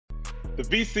The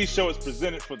VC Show is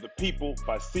presented for the people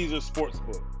by Caesar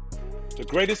Sportsbook, the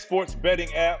greatest sports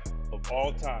betting app of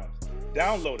all times.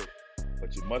 Download it,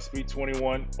 but you must be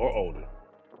 21 or older.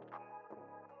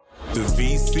 The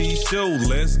VC Show,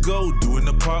 let's go, doing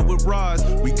the part with Roz.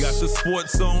 We got the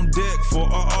sports on deck for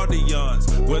our audience.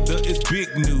 Whether it's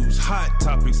big news, hot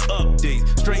topics,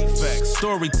 updates, straight facts,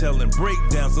 storytelling,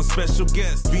 breakdowns, or special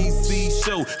guests. VC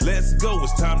Show, let's go,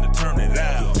 it's time to turn it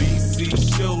out. The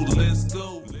VC Show, let's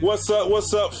go. What's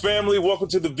up, family? Welcome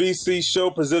to the VC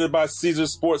Show, presented by Caesar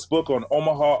Sportsbook on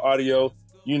Omaha Audio.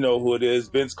 You know who it is.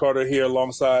 Vince Carter here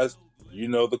alongside, you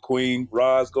know, the queen,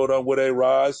 Roz. Go down with a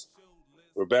Roz.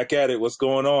 We're back at it. What's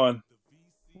going on?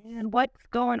 And what's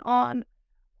going on?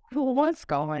 What's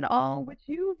going on with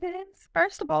you, Vince?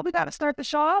 First of all, we got to start the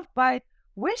show off by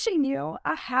wishing you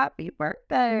a happy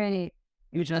birthday.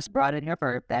 You just brought in your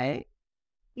birthday.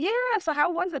 Yeah, so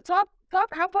how was it? How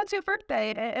was your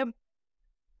birthday? And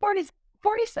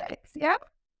 46, yeah?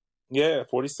 Yeah,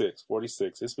 46.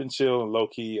 It's been chill and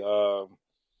low-key.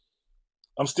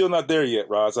 I'm still not there yet,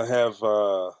 Roz. I have,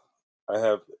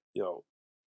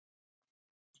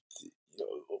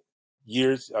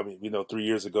 years. I mean, 3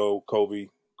 years ago,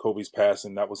 Kobe's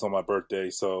passing. That was on my birthday.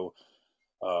 So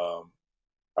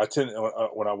I tend,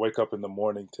 when I wake up in the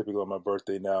morning, typically on my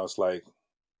birthday now, it's like,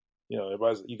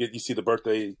 you see the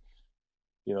birthday,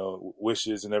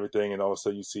 wishes and everything, and all of a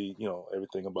sudden you see,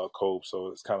 everything about Kobe. So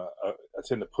it's kind of, I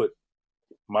tend to put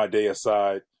my day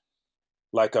aside,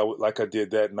 like I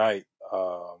did that night,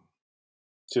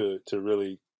 to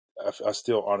really, I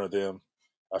still honor them.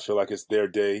 I feel like it's their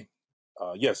day.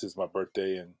 Yes, it's my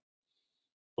birthday,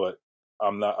 but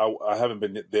I'm not. I haven't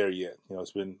been there yet.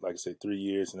 It's been, like I say, 3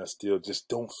 years, and I still just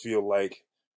don't feel like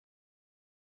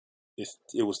it's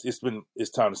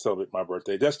time to celebrate my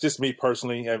birthday. That's just me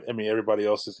personally. I mean, everybody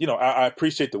else is. I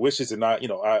appreciate the wishes, and I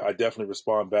definitely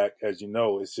respond back. As you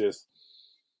know, it's just,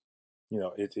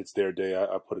 it's their day.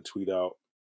 I put a tweet out,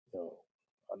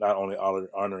 not only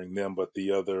honoring them, but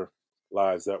the other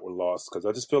lives that were lost, because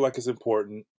I just feel like it's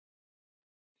important.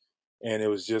 And it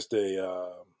was just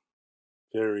a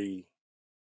very,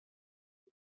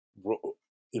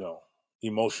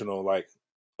 emotional, like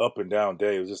up and down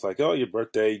day. It was just like, oh, your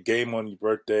birthday, game on your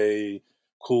birthday,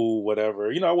 cool,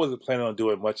 whatever. I wasn't planning on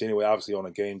doing much anyway. Obviously, on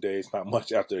a game day, it's not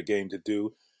much after a game to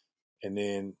do. And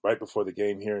then right before the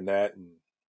game, hearing that, and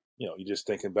you're just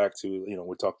thinking back to,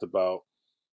 we talked about,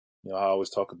 I always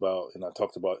talk about, and I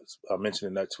mentioned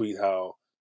in that tweet how,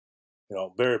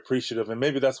 very appreciative, and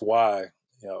maybe that's why.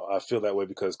 I feel that way,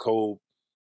 because Kobe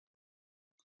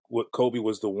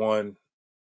was the one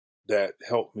that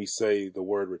helped me say the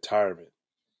word retirement.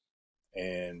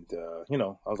 And, I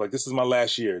was like, this is my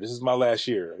last year.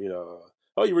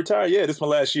 Oh, you retired? Yeah, this is my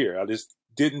last year. I just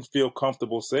didn't feel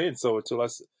comfortable saying so until I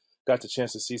got the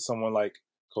chance to see someone like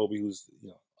Kobe, who's,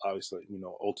 obviously,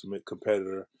 ultimate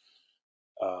competitor,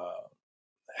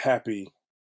 happy,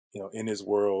 in his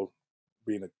world,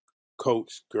 being a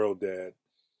coach, girl dad.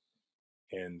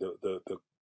 And the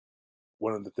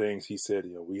one of the things he said,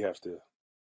 we have to,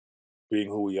 being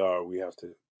who we are, we have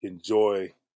to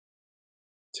enjoy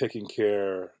taking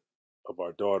care of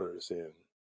our daughters and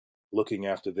looking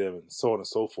after them and so on and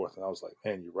so forth. And I was like,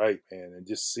 man, you're right, man. And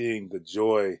just seeing the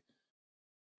joy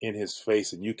in his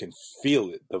face, and you can feel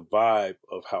it, the vibe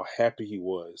of how happy he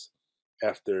was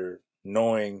after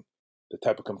knowing the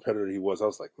type of competitor he was. I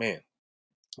was like, man,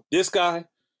 this guy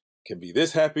can be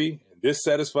this happy and this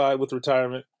satisfied with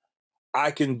retirement.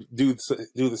 I can do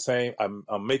the same. I'm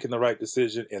making the right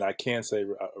decision, and I can say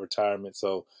retirement.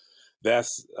 So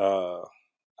that's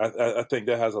I think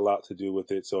that has a lot to do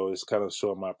with it. So it's kind of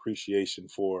showing my appreciation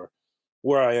for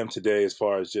where I am today, as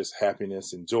far as just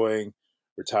happiness, enjoying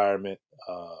retirement.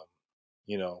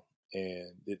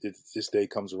 And this day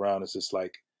comes around. It's just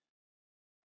like,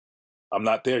 I'm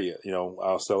not there yet.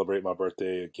 I'll celebrate my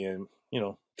birthday again.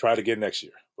 Try it again next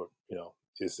year. But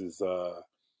this is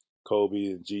Kobe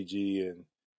and Gigi and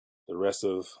the rest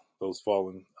of those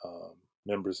fallen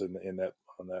members on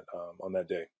that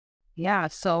day. Yeah,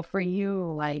 so for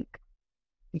you, like,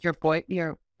 your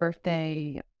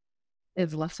birthday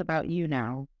is less about you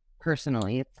now,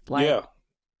 personally. It's like, yeah.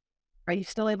 Are you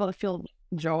still able to feel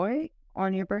joy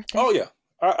on your birthday? Oh yeah,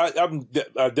 I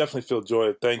definitely feel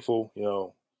joy, thankful.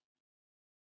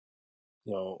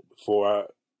 Before I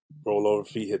roll over,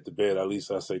 feet hit the bed, at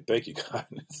least I say thank you, God.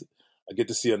 I get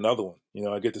to see another one.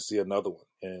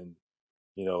 And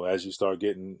as you start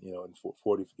getting, in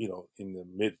 40, in the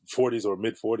mid 40s or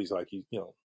mid 40s, like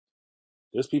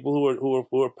there's people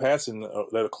who are passing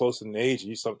that are close in age,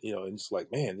 and and it's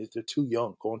like, man, they're too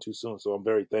young, going too soon. So I'm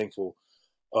very thankful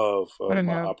of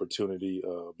my opportunity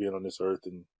being on this earth,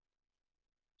 and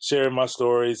sharing my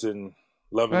stories and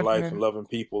loving life and Mhm. loving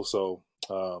people. So,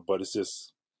 but it's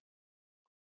just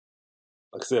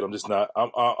like I said, I'm just not. I'm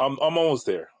almost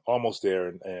there,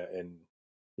 and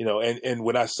you know, and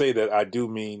when I say that, I do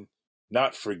mean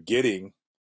not forgetting,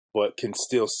 but can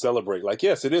still celebrate. Like,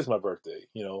 yes, it is my birthday.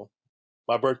 You know,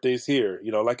 my birthday's here.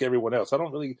 You know, like everyone else. I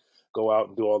don't really go out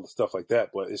and do all the stuff like that,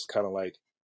 but it's kind of like,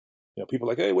 you know, people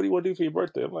are like, hey, what do you want to do for your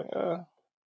birthday? I'm like,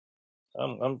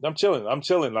 I'm chilling. I'm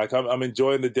chilling. Like I'm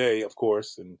enjoying the day, of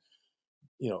course, and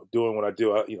you know, doing what I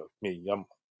do. You know,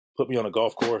 put me on a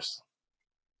golf course.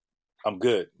 I'm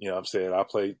good. You know what I'm saying? I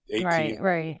play Right, 18,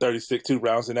 right. 36, 2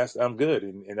 rounds, and I'm good.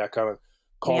 And I kind of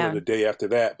call it Yeah, a day after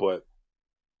that. But,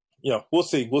 you know, we'll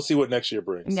see. We'll see what next year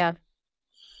brings. yeah,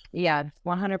 yeah,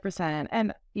 100%.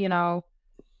 And,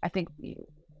 I think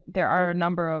there are a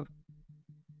number of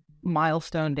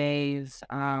milestone days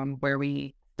where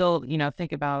we still,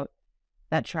 think about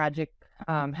that tragic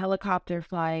helicopter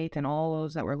flight and all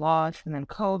those that were lost, and then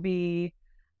Kobe.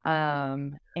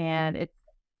 And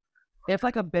it's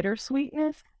like a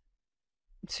bittersweetness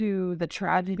to the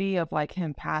tragedy of like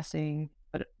him passing,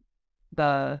 but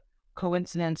the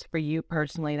coincidence for you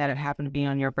personally that it happened to be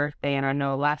on your birthday. And I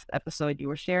know last episode you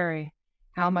were sharing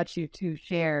how much you two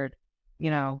shared,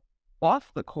 you know,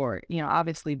 off the court,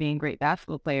 obviously being great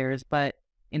basketball players, but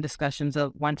in discussions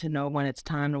of when to know when it's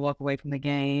time to walk away from the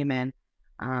game and,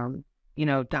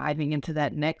 diving into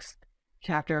that next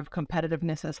chapter of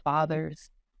competitiveness as fathers.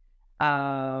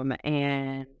 And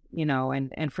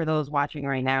for those watching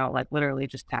right now, like literally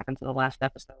just tap into the last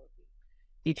episode,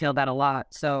 detailed that a lot.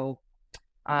 So,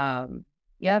 um,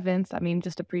 yeah, Vince, I mean,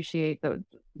 just appreciate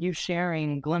you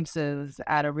sharing glimpses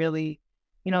at a really,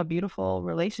 beautiful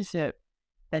relationship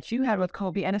that you had with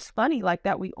Kobe. And it's funny, like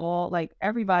that we all, like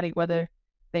everybody, whether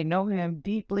they know him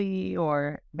deeply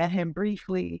or met him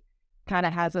briefly, kind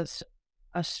of has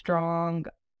a strong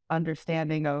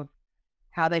understanding of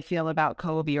how they feel about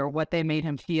Kobe or what they made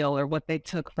him feel or what they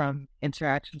took from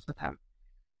interactions with him.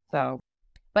 So,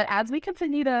 but as we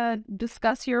continue to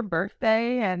discuss your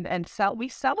birthday we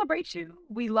celebrate you.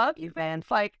 We love you, Vance.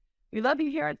 Like we love you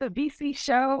here at the BC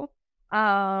show.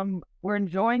 We're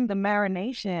enjoying the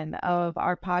marination of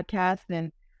our podcast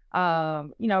and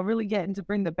really getting to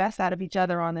bring the best out of each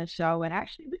other on this show. And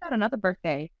actually, we got another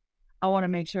birthday I want to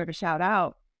make sure to shout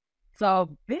out.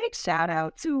 So big shout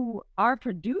out to our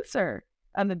producer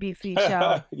on the BC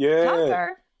show, Yeah.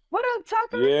 Tucker. What up,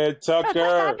 Yeah, Tucker? Tucker.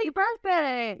 Happy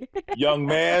birthday. Young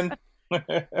man.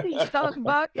 Young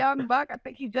Buck. I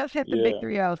think he just hit the big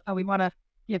Yeah. 3-0. So we want to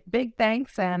give big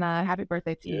thanks and happy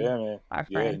birthday to you, Yeah, man. my Yeah,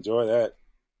 friend. enjoy that.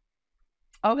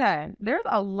 Okay, there's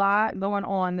a lot going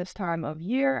on this time of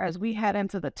year as we head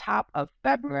into the top of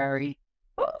February.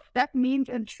 Oof, that means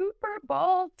in Super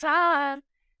Bowl time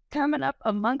coming up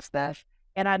amongst us.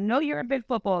 And I know you're a big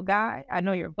football guy. I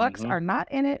know your Bucks Mm-hmm. are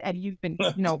not in it, and you've been,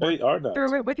 They are working not.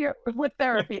 through it with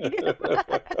therapy.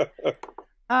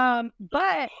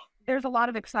 But there's a lot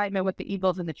of excitement with the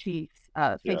Eagles and the Chiefs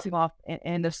facing off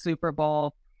in the Super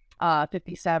Bowl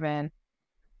 57.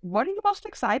 What are you most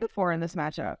excited for in this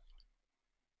matchup?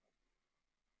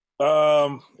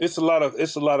 It's a lot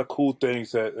of cool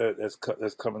things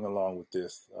that's coming along with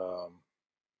this.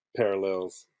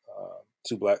 Parallels,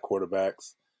 two black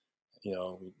quarterbacks, you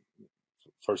know,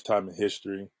 first time in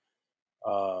history.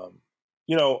 I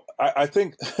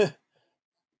think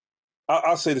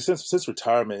I'll say this since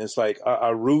retirement, it's like I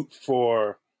root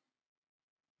for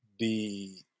the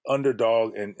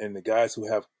underdog and the guys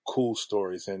who have cool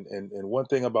stories. And one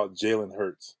thing about Jalen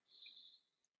Hurts,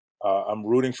 I'm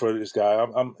rooting for this guy.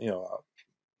 I'm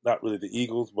not really the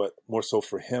Eagles, but more so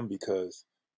for him because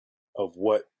of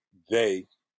what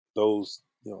those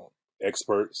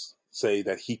experts say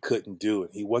that he couldn't do,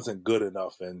 and he wasn't good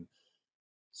enough, and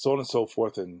so on and so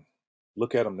forth. And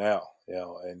look at him now,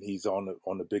 and he's on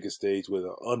the biggest stage with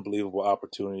an unbelievable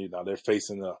opportunity. Now they're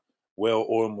facing a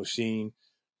well-oiled machine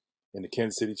in the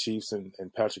Kansas City Chiefs and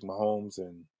Patrick Mahomes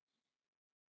and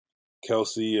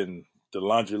Kelsey and the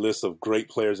laundry list of great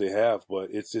players they have. But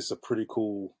it's just a pretty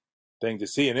cool thing to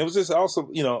see. And it was just also,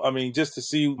 just to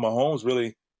see Mahomes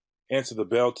really answer the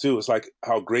bell too. It's like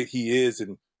how great he is,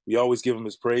 and we always give him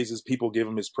his praises. People give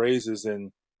him his praises,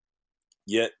 and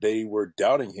yet they were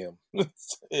doubting him. And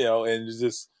it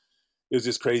was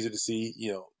just crazy to see,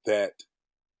 that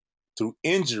through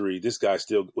injury, this guy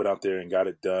still went out there and got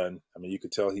it done. I mean, you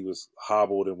could tell he was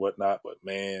hobbled and whatnot, but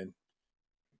man,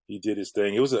 he did his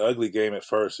thing. It was an ugly game at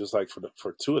first. It was like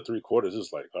for 2 or 3 quarters, it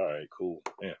was like, all right, cool,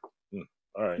 yeah,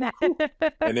 all right, cool.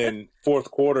 And then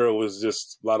fourth quarter was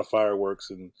just a lot of fireworks,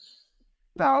 and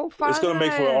So It's going to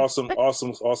make for an fun.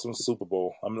 awesome Super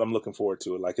Bowl. I'm looking forward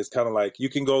to it. Like, it's kind of like you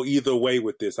can go either way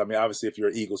with this. I mean, obviously, if you're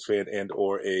an Eagles fan and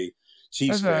or a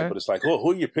Chiefs fan, Okay. but it's like, oh,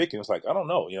 who are you picking? It's like, I don't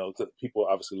know. People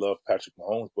obviously love Patrick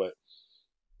Mahomes, but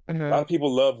a lot Mhm. of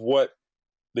people love what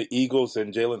the Eagles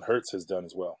and Jalen Hurts has done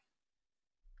as well.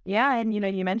 Yeah, and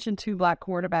you mentioned two black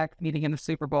quarterbacks meeting in the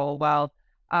Super Bowl. Well,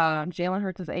 Jalen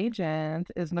Hurts' agent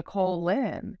is Nicole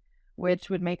Lynn, which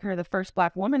would make her the first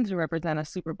black woman to represent a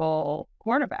Super Bowl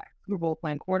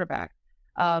playing quarterback.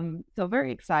 So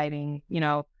very exciting.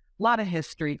 A lot of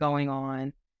history going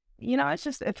on.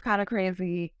 It's kind of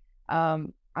crazy.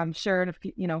 I'm sure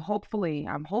hopefully,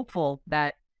 I'm hopeful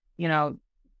that you know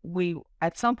we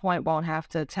at some point won't have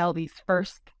to tell these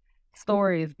first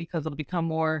stories because it'll become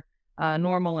more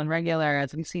normal and regular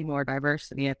as we see more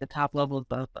diversity at the top levels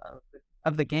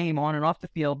of the game on and off the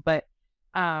field. But,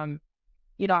 I'm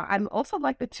also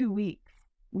like the 2 weeks.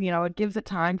 It gives it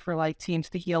time for like teams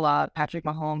to heal up. Patrick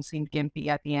Mahomes seemed gimpy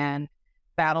at the end,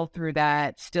 battled through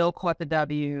that, still caught the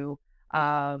W.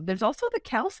 There's also the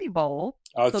Kelsey Bowl.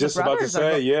 I was So the just about to brothers are,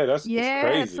 say, yeah, it's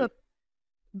yeah. So crazy.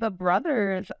 the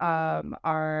brothers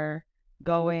are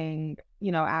going,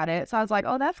 at it. So I was like,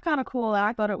 oh, that's kind of cool. And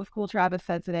I thought it was cool. Travis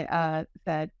said today,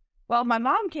 well, my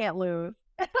mom can't lose.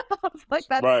 I was like,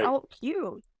 that's Right. so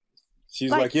cute. She's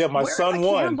Like, like, yeah, my where are the son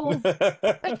won. Campbell's?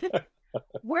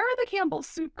 Where are the Campbell's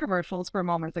soup commercials for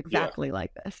moments Yeah, exactly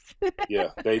like this? yeah,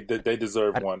 they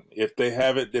deserve one. If they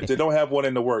have it, if they don't have one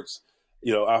in the works,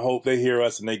 I hope they hear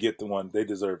us and they get the one. They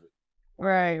deserve it.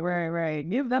 Right, right, right.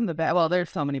 Give them the bag. Well, there's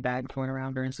so many bags going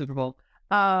around during Super Bowl.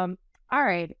 Um, all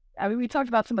right. I mean, we talked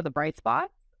about some of the bright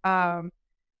spots.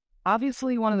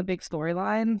 Obviously, one of the big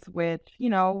storylines, which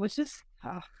was just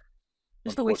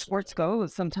the way sports Unfortunately,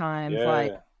 goes sometimes.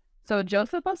 Like, yeah. so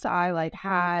Joseph Osai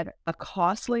had a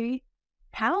costly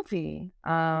penalty,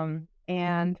 and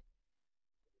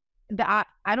I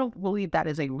don't believe that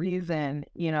is a reason,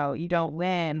 you don't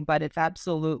win, but it's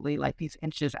absolutely like these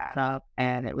inches add up,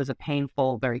 and it was a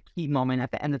painful, very key moment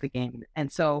at the end of the game.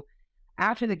 And so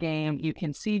after the game, you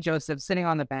can see Joseph sitting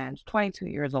on the bench, 22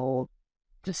 years old,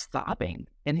 just sobbing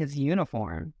in his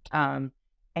uniform.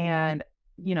 And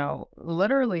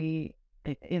literally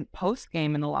in post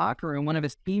game in the locker room, one of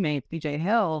his teammates, BJ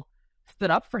Hill,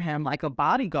 stood up for him like a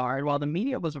bodyguard while the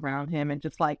media was around him and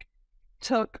just like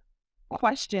took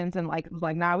questions and like was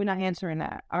like, nah, we're not answering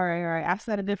that. All right, ask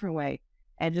that a different way.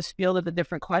 And just fielded the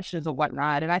different questions or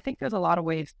whatnot. And I think there's a lot of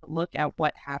ways to look at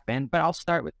what happened, but I'll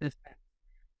start with this.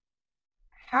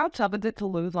 How tough is it to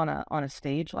lose on a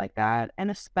stage like that?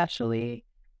 And especially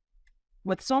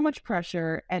with so much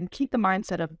pressure and keep the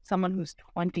mindset of someone who's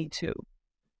 22.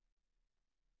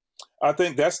 I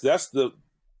think that's the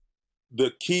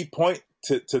key point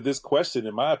to this question,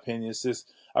 in my opinion. Is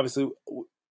just obviously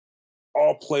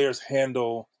all players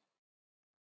handle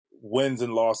wins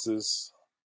and losses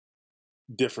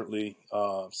differently.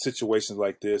 Situations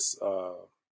like this,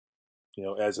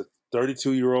 as a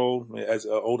 32-year-old, as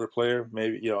an older player,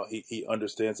 maybe he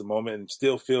understands the moment and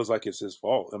still feels like it's his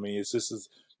fault. I mean, it's just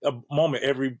a moment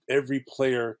every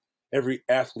player, every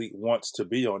athlete wants to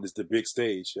be on, is the big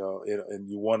stage, and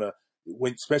you want to,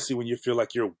 especially when you feel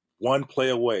like you're one play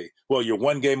away. Well, you're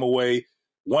one game away,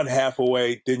 one half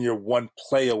away, then you're one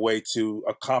play away to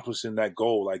accomplishing that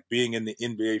goal, like being in the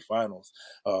NBA Finals,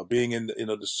 being in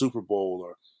the Super Bowl,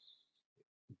 or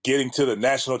getting to the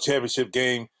national championship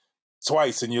game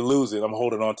twice and you lose it. I'm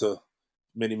holding on to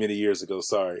many years ago.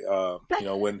 Sorry,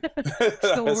 when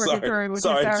Still working sorry, through it with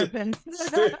your sorry, therapist.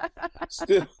 still,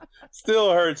 still,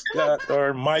 still hurts.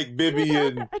 Or Mike Bibby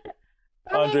and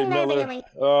Andre Miller.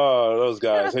 Oh, those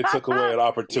guys! They took away an You're still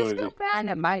opportunity. bad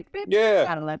at Mike. Baby. You Yeah,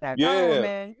 gotta let that go, yeah.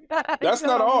 man. You That's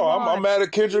not gotta move all. I'm on. mad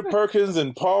at Kendrick Perkins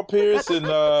and Paul Pierce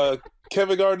and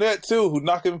Kevin Garnett too, who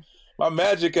knocking my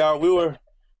Magic out. We were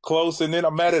close, and then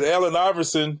I'm mad at Allen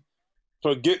Iverson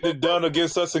for getting it done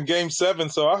against us in Game 7.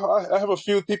 So I have a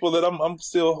few people that I'm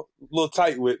still a little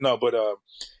tight with. No, but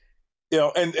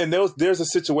and there's a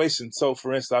situation. So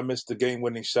for instance, I missed the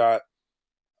game-winning shot.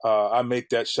 I make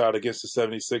that shot against the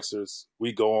 76ers.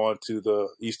 We go on to the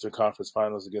Eastern Conference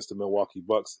Finals against the Milwaukee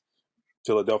Bucks.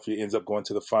 Philadelphia ends up going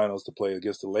to the finals to play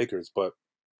against the Lakers.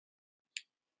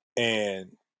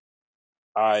 And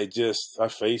I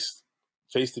faced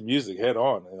the music head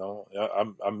on.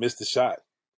 I missed the shot.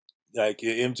 Like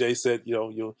MJ said,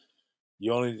 you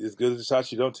only as good as the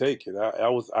shots you don't take. And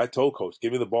I told coach,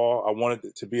 give me the ball. I wanted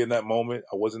it to be in that moment.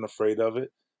 I wasn't afraid of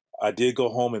it. I did go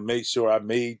home and make sure I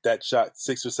made that shot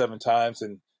 6 or 7 times,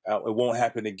 and it won't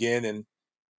happen again. And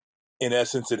in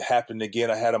essence, it happened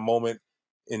again. I had a moment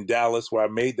in Dallas where I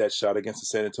made that shot against the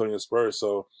San Antonio Spurs,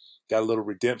 so got a little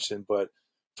redemption. But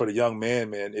for the young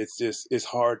man, it's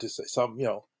hard to say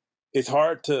something. It's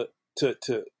hard to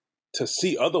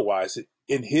see otherwise.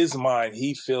 In his mind,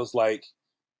 he feels like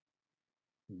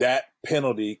that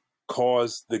penalty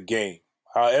caused the game.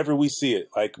 However we see it,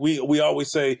 like we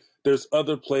always say, there's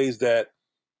other plays that,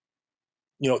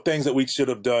 things that we should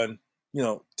have done,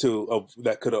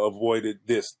 that could have avoided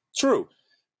this. True.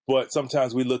 But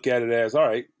sometimes we look at it as, all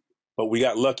right, but we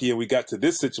got lucky and we got to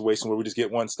this situation where we just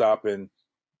get one stop and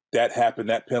that happened,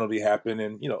 that penalty happened.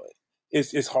 And,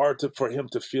 it's hard for him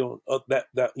to feel that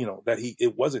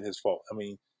it wasn't his fault. I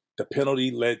mean, the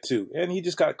penalty led to, and he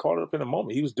just got caught up in a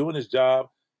moment. He was doing his job.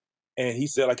 And he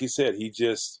said, like he said,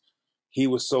 he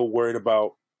was so worried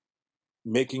about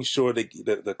making sure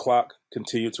that the clock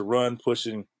continued to run,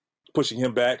 pushing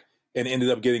him back, and ended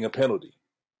up getting a penalty.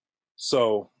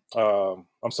 So,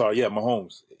 I'm sorry, yeah,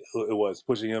 Mahomes, it was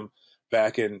pushing him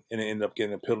back and it ended up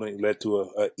getting a penalty, led to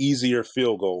a easier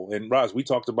field goal. And Roz, we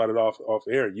talked about it off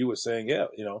air. You were saying, yeah,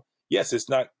 yes, it's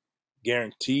not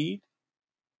guaranteed,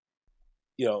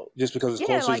 just because it's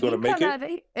closer is going to make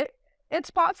it. It's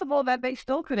possible that they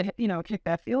still could have, kicked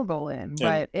that field goal in,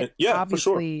 but for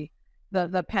obviously sure.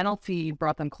 the penalty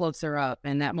brought them closer up,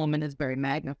 and that moment is very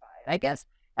magnified. I guess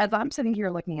as I'm sitting here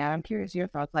looking at it, I'm curious your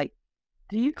thoughts. Like,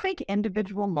 do you think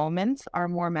individual moments are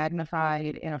more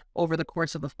magnified over the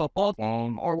course of a football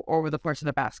game or over the course of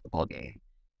a basketball game?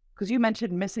 Because you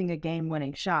mentioned missing a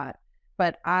game-winning shot,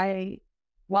 but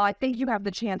while I think you have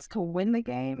the chance to win the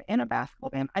game in a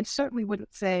basketball game, I certainly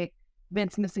wouldn't say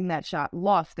Vince missing that shot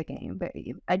lost the game. But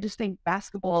I just think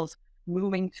basketball's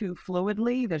moving too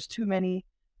fluidly. There's too many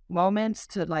moments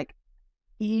to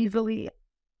easily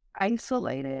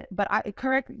isolate it. But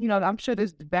I'm sure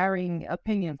there's varying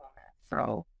opinions on that.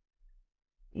 So,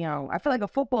 I feel like a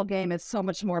football game is so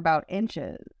much more about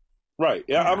inches. Right.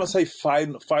 Yeah, I'm gonna say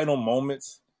final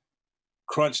moments,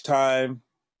 crunch time,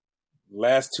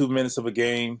 last 2 minutes of a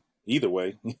game. Either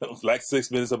way, like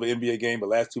 6 minutes of an NBA game, but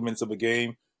last 2 minutes of a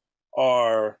game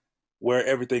are where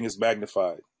everything is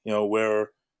magnified,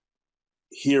 where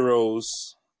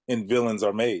heroes and villains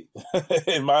are made.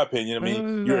 In my opinion, I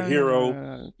mean, you're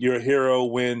a hero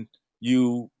when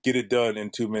you get it done in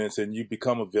 2 minutes, and you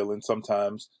become a villain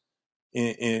sometimes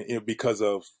because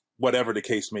of whatever the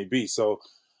case may be. So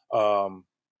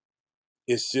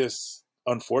it's just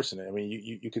unfortunate. I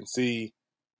mean, you can see,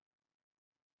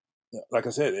 like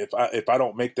I said, if I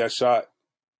don't make that shot,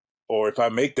 or if I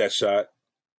make that shot,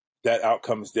 that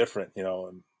outcome is different,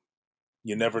 and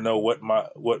you never know what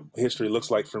history looks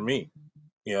like for me,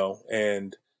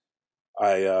 and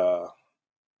I,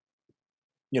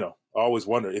 always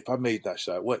wonder, if I made that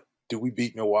shot, what, do we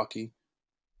beat Milwaukee?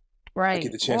 Right. I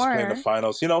get the chance to play in the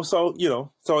finals, so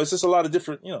it's just a lot of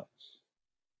different,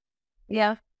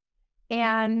 Yeah.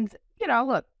 And,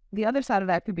 look, the other side of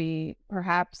that could be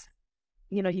perhaps,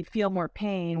 you feel more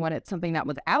pain when it's something that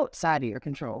was outside of your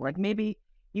control. Like maybe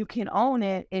you can own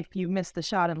it if you miss the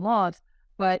shot and lost,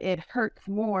 but it hurts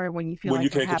more when you feel like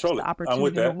perhaps the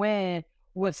opportunity to win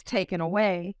was taken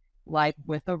away, like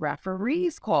with the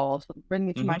referee's calls. Bringing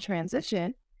me to my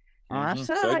transition. I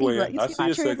see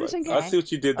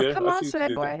what you did there. Come on,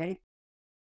 segue.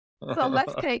 So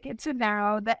let's take it to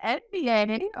now the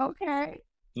NBA. Okay.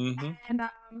 Mm-hmm. And,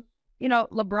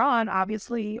 LeBron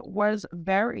obviously was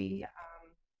very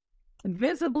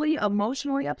visibly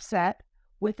emotionally upset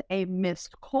with a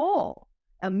missed call,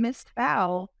 a missed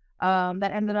foul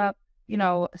that ended up,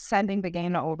 sending the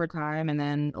game to overtime, and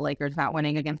then the Lakers not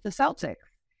winning against the Celtics.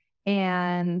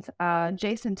 And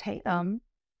Jason Tatum,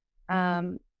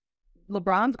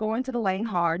 LeBron's going to the lane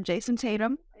hard. Jason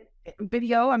Tatum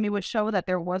video, would show that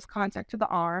there was contact to the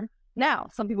arm. Now,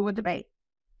 some people would debate,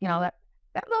 that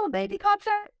little baby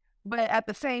contact, but at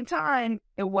the same time,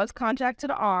 it was contact to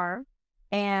the arm.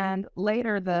 And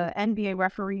later, the NBA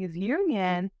Referees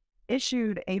Union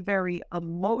issued a very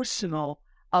emotional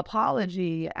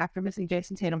apology after missing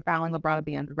Jason Tatum fouling LeBron at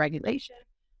the end of regulation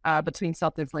between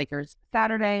Celtics Lakers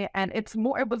Saturday. And it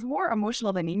was more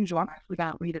emotional than usual. I'm actually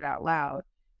going to read it out loud.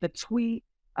 The tweet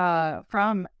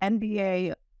from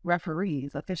NBA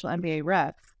referees, official NBA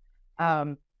refs.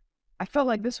 I felt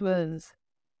like this was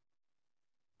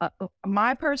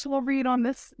my personal read on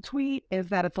this tweet is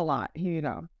that it's a lot,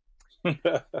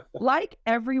 Like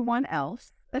everyone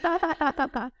else,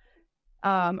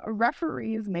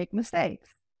 referees make mistakes.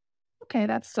 Okay,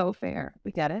 that's so fair.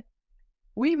 We get it.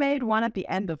 We made one at the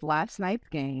end of last night's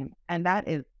game, and that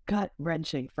is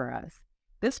gut-wrenching for us.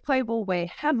 This play will weigh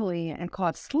heavily and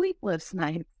cause sleepless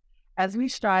nights as we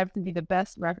strive to be the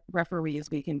best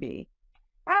referees we can be.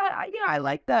 I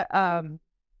like the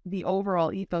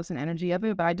overall ethos and energy of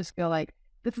it, but I just feel like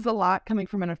this is a lot coming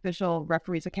from an official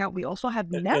referee's account. We also have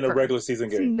in a never regular season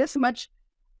game. seen this much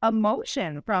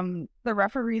emotion from the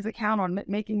referee's account on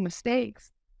making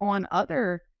mistakes on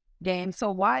other games.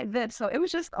 So why this? So it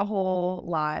was just a whole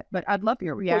lot. But I'd love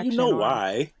your Well, reaction. you know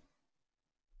why.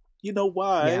 You know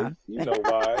why. Yeah. You know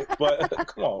why. But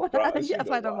come on, Bryce. Yes,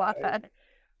 I know why.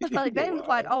 It's like they was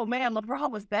like, oh man, LeBron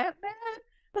was that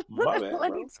bad. My bad, Let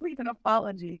bro. me tweet an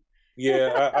apology.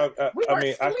 Yeah, We I were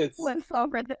mean, I could. sleepless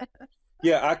over that.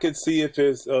 Yeah, I could see if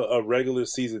it's a regular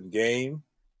season game.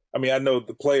 I mean, I know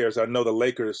the players. I know the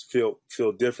Lakers feel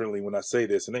differently when I say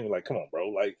this, and then you're like, "Come on, bro!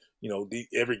 Like, you know,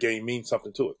 every game means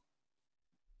something to it."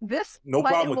 This No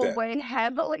play problem with will that. weigh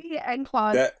heavily and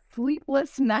cause That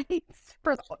sleepless nights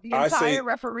for the I say entire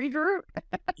referee group.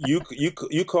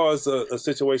 you cause a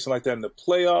situation like that in the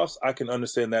playoffs. I can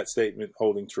understand that statement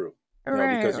holding true. You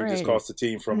know, because you just cost the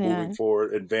team from moving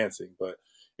forward, advancing. But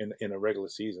in a regular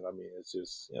season, I mean, it's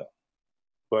just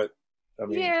But I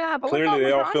mean, Yeah, but what clearly about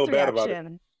they all feel LeBron's bad about it.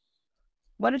 reaction?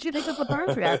 What did you think of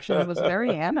LeBron's reaction? It was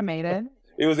very animated.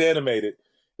 It was animated.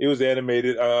 It was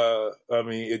animated. I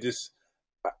mean, it just.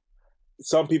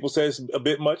 Some people say it's a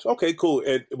bit much. Okay, cool.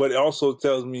 But it also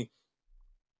tells me,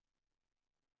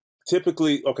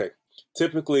 typically,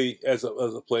 as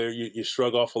a player, you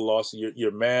shrug off a loss.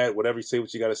 You're mad. Whatever you say,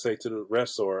 what you got to say to the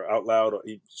refs or out loud, or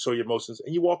you show your emotions,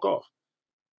 and you walk off.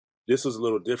 This was a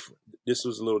little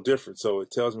different. So it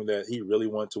tells me that he really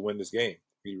wanted to win this game.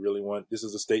 This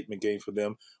is a statement game for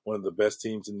them. One of the best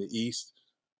teams in the East,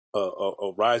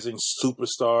 a rising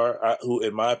superstar, who,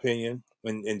 in my opinion,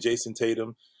 and Jason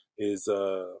Tatum is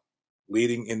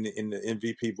leading in the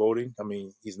MVP voting. I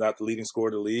mean, he's not the leading scorer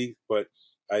in the league, but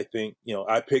I think,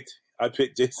 I picked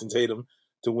Jason Tatum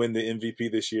to win the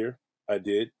MVP this year. I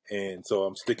did, and so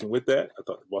I'm sticking with that. I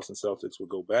thought the Boston Celtics would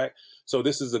go back. So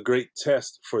this is a great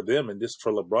test for them, and this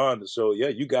for LeBron to show, yeah,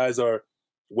 you guys are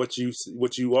what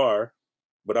you are,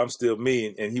 but I'm still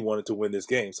me, and he wanted to win this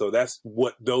game. So that's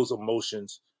what those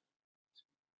emotions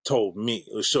told me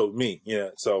or showed me. Yeah.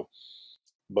 So,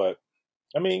 but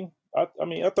I mean, I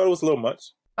thought it was a little much.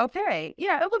 Okay,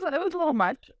 yeah, it was a little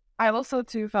much. I also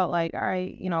too felt like, all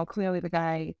right, clearly the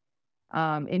guy,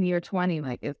 in year 20,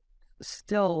 like, is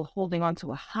still holding on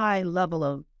to a high level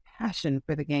of passion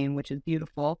for the game, which is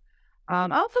beautiful. I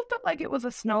also felt like it was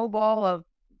a snowball of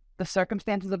the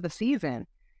circumstances of the season.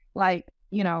 Like,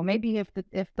 maybe if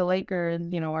the Lakers,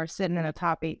 are sitting in a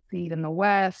top 8 seed in the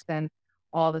West and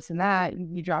all this and that,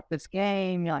 you drop this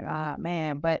game, you're like, ah,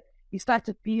 man. But you start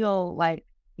to feel like,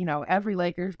 every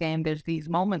Lakers game, there's these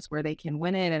moments where they can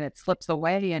win it and it slips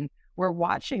away. And we're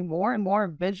watching more and more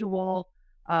visual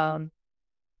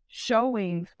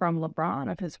showings from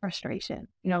LeBron of his frustration.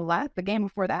 The game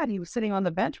before that, he was sitting on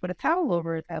the bench with a towel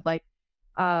over his head.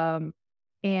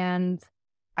 And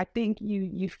I think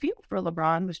you feel for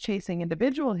LeBron, was chasing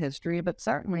individual history, but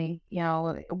certainly,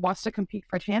 wants to compete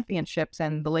for championships,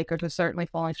 and the Lakers are certainly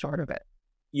falling short of it.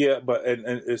 Yeah, but and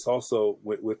it's also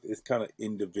with it's kind of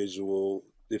individual.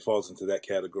 It falls into that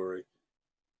category.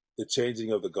 The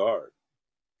changing of the guard,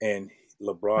 and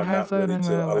LeBron not willing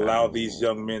to allow these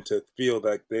young men to feel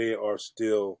like they are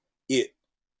still it.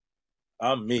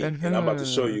 I'm me, and I'm about to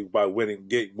show you by winning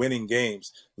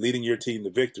games, leading your team to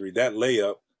victory. That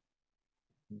layup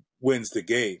wins the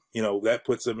game. That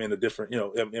puts them in a different.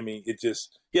 I mean, it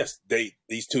just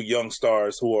these two young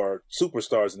stars who are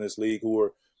superstars in this league, who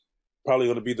are probably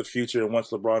going to be the future, and once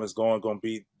LeBron is gone, going to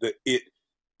be the it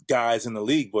guys in the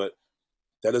league. But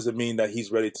that doesn't mean that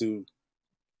he's ready to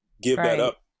give that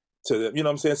up to them. You know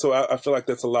what I'm saying? So I feel like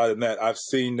that's a lot in that. I've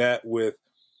seen that with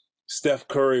Steph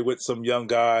Curry with some young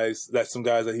guys, some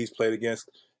guys that he's played against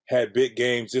had big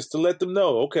games, just to let them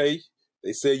know, okay,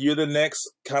 they said you're the next,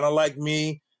 kind of like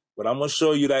me, but I'm going to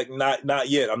show you that not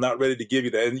yet. I'm not ready to give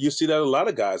you that. And you see that a lot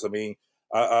of guys. I mean,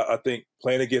 I think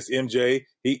playing against MJ,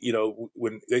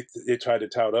 when they tried to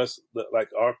tout us, like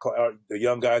the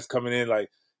young guys coming in, like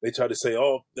they tried to say,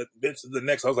 oh, this is the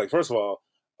next. I was like, first of all,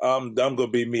 I'm going to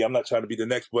be me. I'm not trying to be the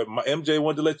next. But my MJ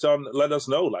wanted to let us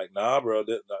know, like, nah, bro,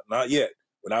 not yet.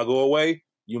 When I go away,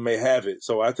 you may have it.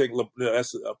 So I think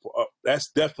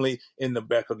that's definitely in the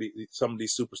back of some of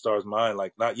these superstars' mind.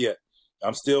 Like, not yet.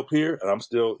 I'm still here, and I'm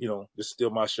still, this is still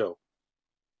my show.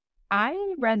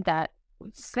 I read that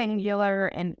singular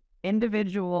and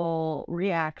individual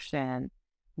reaction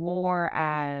more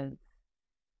as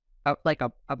a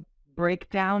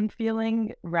breakdown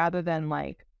feeling rather than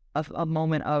like a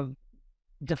moment of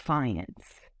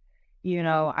defiance.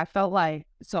 I felt like,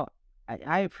 so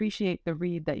I appreciate the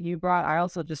read that you brought.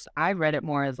 I read it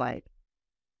more as like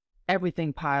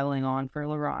everything piling on for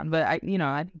LeBron. But I think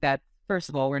that, first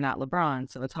of all, we're not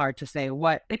LeBron, so it's hard to say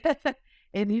what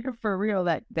and even for real,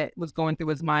 that was going through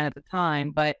his mind at the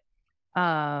time. But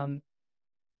um,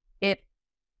 it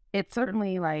it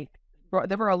certainly like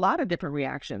there were a lot of different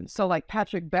reactions. So like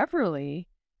Patrick Beverly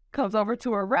comes over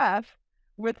to a ref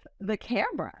with the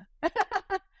camera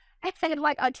and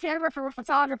like a camera for a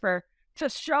photographer to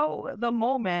show the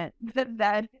moment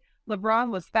that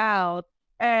LeBron was fouled.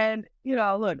 And, you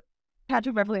know, look,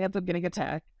 Patrick Beverly ends up getting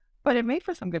attacked, but it made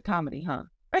for some good comedy, huh?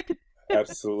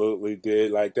 Absolutely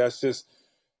did. Like, that's just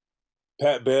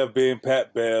Pat Bev being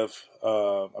Pat Bev.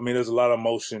 I mean, there's a lot of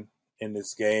emotion in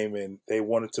this game, and they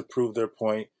wanted to prove their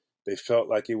point. They felt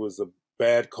like it was a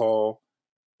bad call,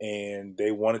 and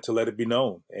they wanted to let it be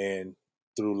known. And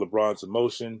through LeBron's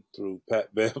emotion, through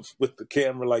Pat Bev with the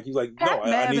camera, like he's like, no, Pat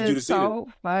I Bev need you to is see this. so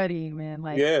funny, man.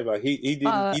 Like, Yeah, like he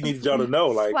needed y'all to know,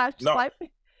 like, slash, no, slash,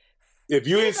 if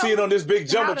you ain't see it on this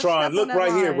big how to jumbotron, step look on that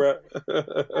right here, line.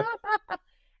 bro.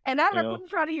 And I You know? wasn't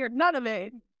trying to hear none of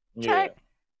it. Yeah.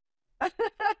 Check.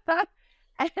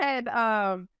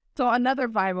 And so another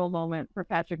viral moment for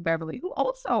Patrick Beverly, who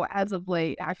also, as of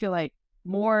late, I feel like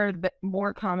more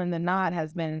common than not,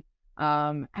 has been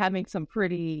having some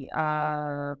pretty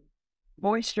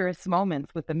boisterous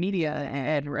moments with the media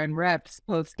and reps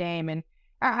post game. And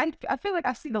I feel like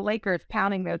I see the Lakers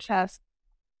pounding their chest,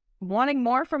 wanting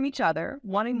more from each other,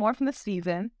 wanting more from the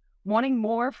season, wanting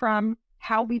more from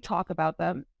how we talk about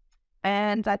them.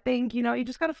 And I think, you know, you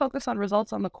just got to focus on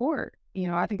results on the court. You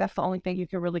know, I think that's the only thing you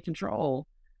can really control.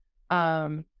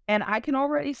 And I can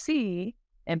already see,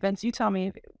 and Vince, you tell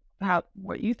me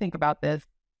what you think about this.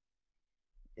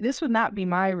 This would not be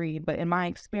my read, but in my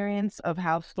experience of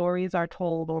how stories are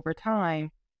told over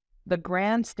time, the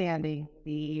grandstanding,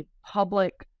 the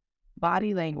public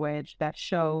body language that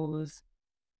shows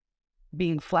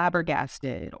being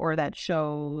flabbergasted, or that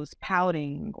shows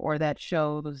pouting, or that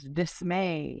shows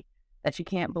dismay, that you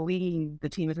can't believe the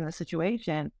team is in this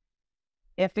situation.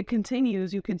 If it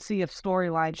continues, you can see a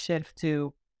storyline shift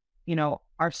to, you know,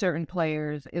 are certain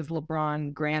players, is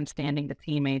LeBron grandstanding to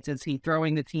teammates? Is he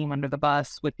throwing the team under the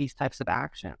bus with these types of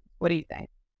actions? What do you think?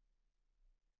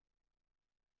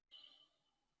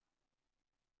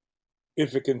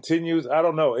 If it continues, I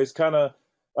don't know. It's kind of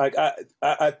like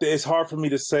it's hard for me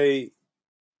to say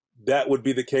that would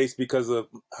be the case because of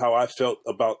how I felt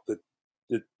about the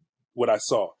what I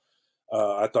saw.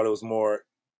 I thought it was more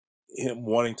him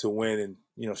wanting to win and,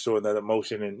 you know, showing that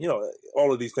emotion and, you know,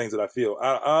 all of these things that I feel.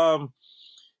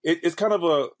 It's kind of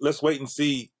a let's wait and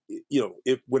see, you know,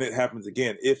 if when it happens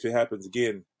again, if it happens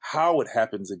again, how it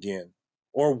happens again,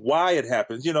 or why it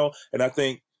happens, you know. And I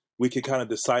think we can kind of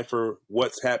decipher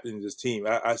what's happening to this team.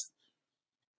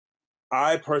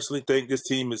 I personally think this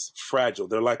team is fragile.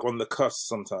 They're like on the cusp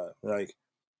sometimes, like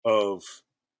of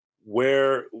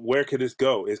where could this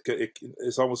go?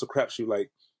 It's almost a crapshoot.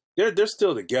 Like they're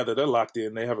still together. They're locked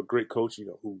in. They have a great coach, you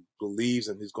know, who believes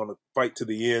and he's going to fight to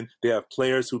the end. They have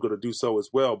players who are going to do so as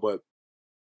well. But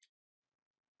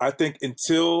I think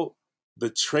until the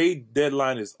trade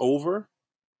deadline is over,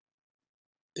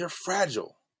 they're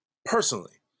fragile,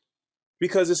 personally,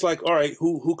 because it's like, all right,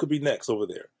 who could be next over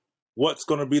there? What's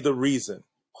going to be the reason?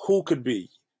 Who could be?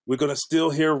 We're going to still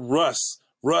hear Russ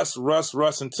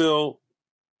until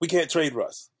we can't trade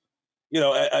Russ. You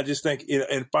know, I just think,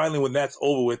 and finally, when that's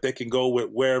over with, they can go with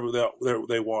wherever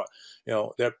they want. You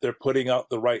know, they're putting out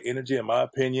the right energy, in my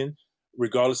opinion,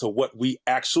 regardless of what we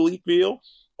actually feel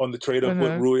on the trade of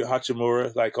with Rui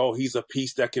Hachimura. Like, oh, he's a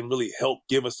piece that can really help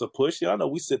give us a push. Yeah, I know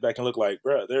we sit back and look like,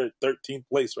 bro, they're 13th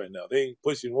place right now. They ain't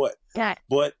pushing what? Yeah.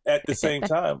 But at the same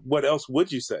time, what else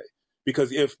would you say?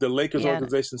 Because if the Lakers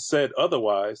organization said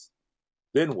otherwise,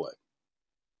 then what?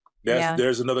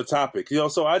 There's another topic. You know,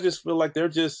 so I just feel like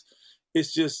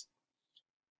it's just,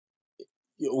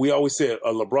 we always say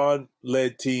a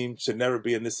LeBron-led team should never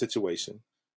be in this situation.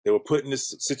 They were put in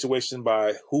this situation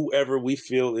by whoever we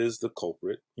feel is the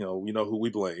culprit. You know who we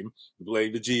blame. We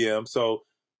blame the GM. So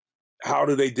how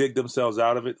do they dig themselves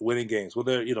out of it? Winning games. Well,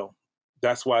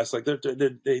 that's why it's like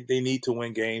they need to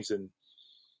win games and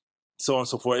so on and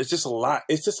so forth. It's just a lot.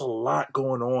 It's just a lot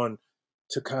going on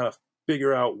to kind of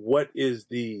figure out what is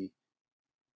the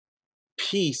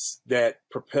piece that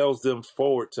propels them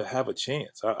forward to have a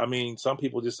chance. I mean, some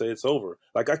people just say it's over.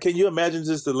 Like, can you imagine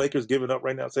just the Lakers giving up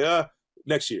right now and say,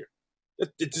 next year?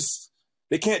 It just,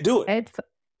 they can't do it.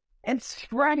 It's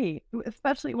ready,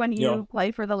 especially when you play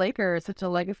for the Lakers, such a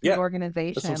legacy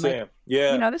organization. That's what I'm saying.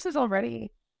 Yeah. You know, this is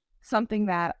already something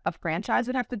that a franchise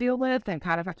would have to deal with and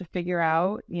kind of have to figure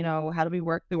out, you know, how do we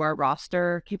work through our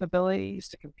roster capabilities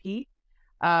to compete?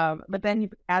 But then you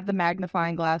add the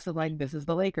magnifying glass of like, this is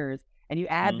the Lakers. And you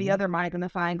add the other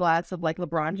magnifying glass of like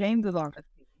LeBron James is on the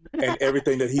team. and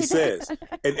everything that he says.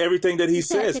 And everything that he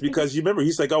says, because you remember,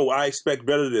 he's like, oh, I expect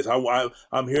better than this.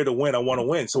 I'm here to win. I want to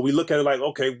win. So we look at it like,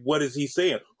 okay, what is he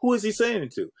saying? Who is he saying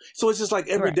it to? So it's just like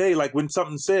every day, like when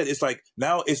something's said, it's like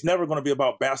now it's never going to be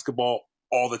about basketball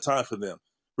all the time for them,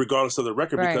 regardless of the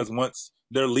record, because once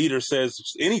their leader says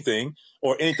anything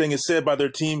or anything is said by their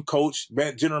team coach,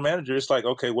 general manager, it's like,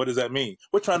 okay, what does that mean?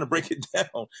 We're trying to break it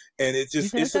down. And it's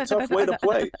a tough way to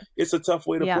play. It's a tough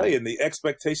way to play. And the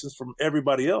expectations from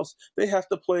everybody else, they have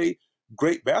to play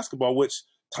great basketball, which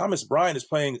Thomas Bryant is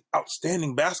playing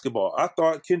outstanding basketball. I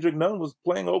thought Kendrick Nunn was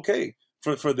playing okay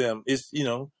for them. It's,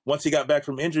 once he got back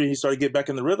from injury, he started to get back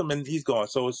in the rhythm and he's gone.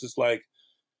 So it's just like,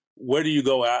 where do you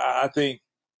go? I think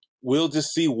we'll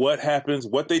just see what happens,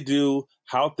 what they do,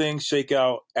 how things shake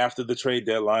out after the trade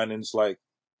deadline. And it's like,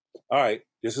 all right,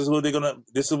 this is what they have.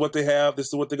 This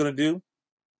is what they're going to do.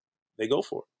 They go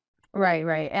for it.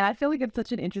 Right. And I feel like it's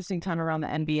such an interesting time around the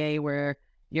NBA where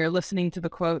you're listening to the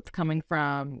quotes coming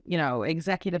from,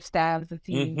 executive staffs of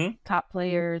teams, top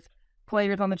players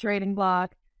on the trading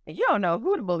block. And you don't know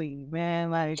who to believe,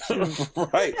 man. Like,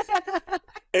 right.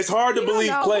 It's hard to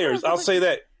believe players. I'll say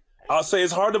that. I'll say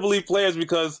it's hard to believe players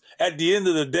because at the end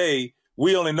of the day,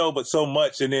 we only know but so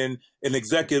much. And then an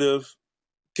executive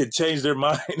could change their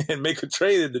mind and make a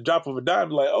trade at the drop of a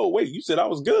dime. Like, oh, wait, you said I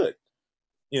was good.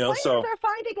 Players are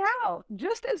finding out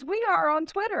just as we are on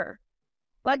Twitter.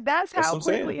 Like, that's how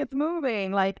quickly it's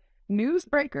moving. Like,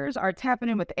 newsbreakers are tapping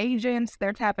in with agents.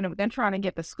 They're tapping in. They're trying to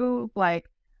get the scoop. Like,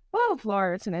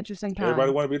 Florida, it's an interesting time.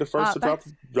 Everybody want to be the first to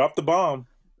drop the bomb.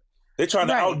 They're trying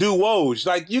to outdo Woj.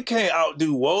 Like, you can't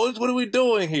outdo Woj. What are we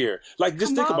doing here? Like,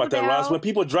 just think about that, Ross. When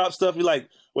people drop stuff, you're like,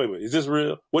 wait, is this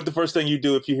real? What the first thing you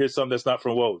do if you hear something that's not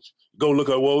from Woj? Go look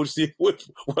at Woj, see what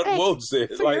Woj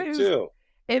says. Like, chill.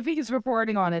 If he's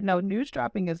reporting on it, no, news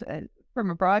dropping is,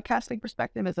 from a broadcasting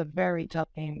perspective, is a very tough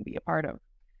game to be a part of.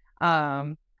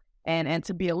 And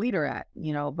to be a leader at,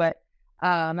 but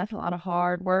that's a lot of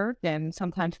hard work and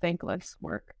sometimes thankless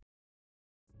work.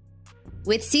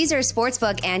 With Caesars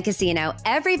Sportsbook and Casino,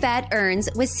 every bet earns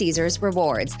with Caesars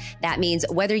Rewards. That means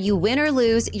whether you win or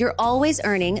lose, you're always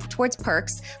earning towards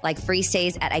perks like free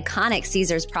stays at iconic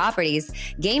Caesars properties,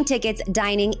 game tickets,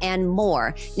 dining, and more.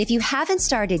 And if you haven't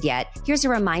started yet, here's a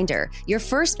reminder. Your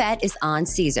first bet is on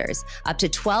Caesars, up to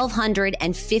 $1,250.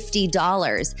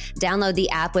 Download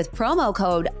the app with promo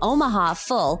code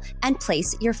OMAHAFULL and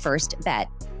place your first bet.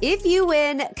 If you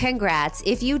win, congrats.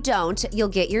 If you don't, you'll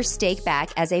get your stake back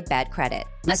as a bet credit.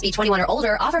 Must be 21 or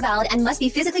older, offer valid, and must be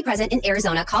physically present in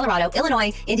Arizona, Colorado,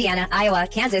 Illinois, Indiana, Iowa,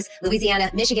 Kansas,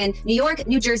 Louisiana, Michigan, New York,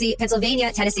 New Jersey,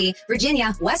 Pennsylvania, Tennessee,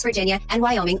 Virginia, West Virginia, and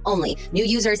Wyoming only. New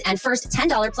users and first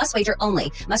 $10 plus wager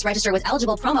only. Must register with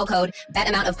eligible promo code. Bet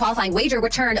amount of qualifying wager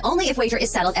returned only if wager is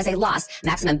settled as a loss.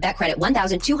 Maximum bet credit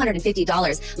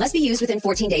 $1,250. Must be used within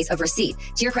 14 days of receipt.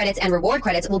 Tier credits and reward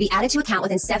credits will be added to account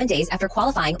within 7 days after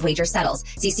qualifying wager settles.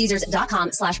 See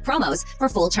Caesars.com/promos for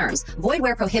full terms. Void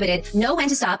where prohibited. Know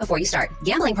when to stop before you start.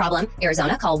 Gambling problem?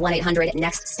 Arizona, call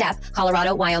 1-800-NEXT-STEP.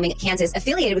 Colorado, Wyoming, Kansas,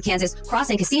 affiliated with Kansas Cross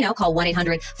and Casino, call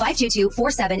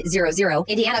 1-800-522-4700.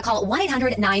 Indiana, call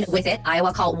 1-800-9-WITH-IT.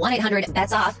 Iowa, call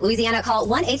 1-800-BETS-OFF. Louisiana, call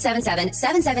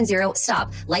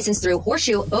 1-877-770-STOP. Licensed through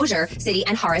Horseshoe, Bossier City,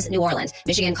 and Harris, New Orleans.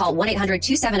 Michigan, call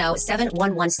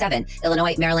 1-800-270-7117.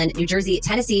 Illinois, Maryland, New Jersey,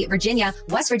 Tennessee, Virginia,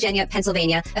 West Virginia,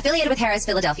 Pennsylvania, affiliated with Harris,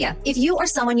 Philadelphia. If you or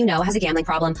someone you know has a gambling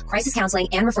problem, crisis counseling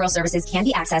and referral services can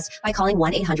be accessed by calling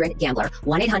 1-800-GAMBLER,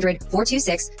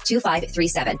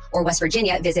 1-800-426-2537, or West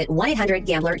Virginia, visit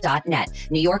 1-800-GAMBLER.net.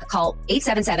 New York, call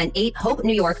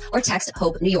 877-8-HOPE-NEW YORK or text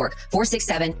HOPE-NEW YORK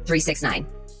 467-369.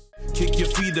 Kick your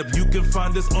feet up, you can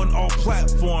find us on all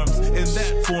platforms. In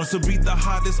that form, so be the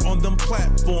hottest on them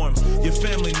platforms. Your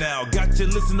family now, got you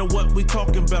listen to what we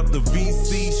talking about. The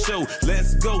VC show,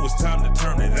 let's go, it's time to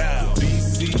turn it out. The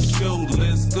VC show,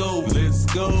 let's go, let's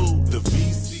go. The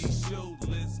VC show,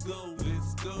 let's go,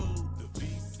 let's go. The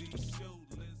VC show,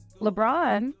 let's go.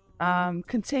 LeBron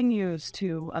continues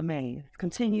to amaze,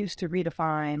 continues to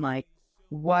redefine like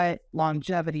what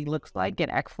longevity looks like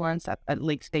and excellence at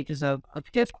late stages of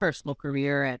his personal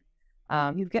career.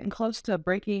 And he's getting close to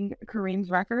breaking Kareem's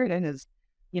record and it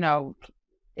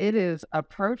is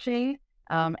approaching.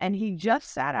 And he just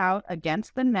sat out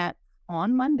against the Nets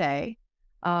on Monday.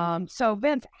 So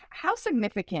Vince, how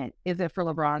significant is it for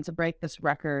LeBron to break this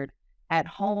record at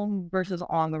home versus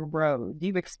on the road? Do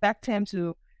you expect him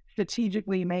to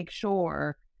strategically make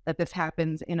sure that this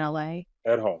happens in LA?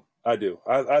 At home. I do.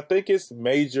 I think it's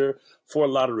major for a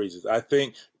lot of reasons. I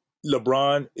think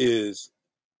LeBron is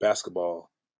basketball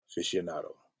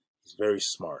aficionado. He's very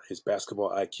smart. His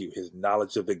basketball IQ, his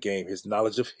knowledge of the game, his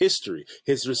knowledge of history,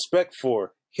 his respect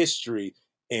for history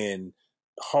and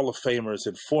Hall of Famers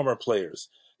and former players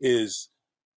is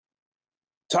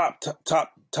top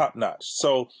notch.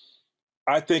 So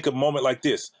I think a moment like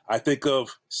this, I think of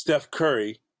Steph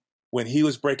Curry when he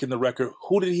was breaking the record.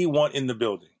 Who did he want in the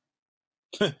building?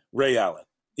 Ray Allen.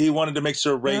 He wanted to make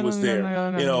sure Ray was there.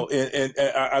 You know, and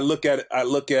I look at it, I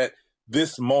look at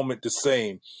this moment the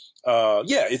same.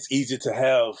 Yeah, it's easy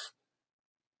to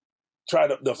try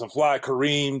to fly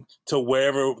Kareem to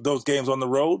wherever those games on the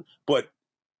road, but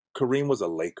Kareem was a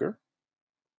Laker.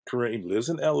 Kareem lives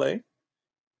in LA.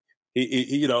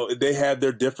 You know, they have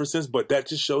their differences, but that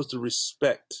just shows the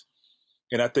respect.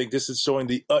 And I think this is showing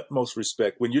the utmost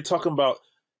respect. When you're talking about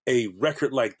a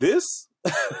record like this,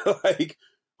 like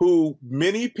who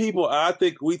many people, I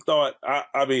think we thought,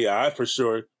 I for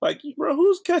sure, like, bro,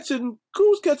 who's catching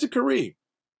Kareem?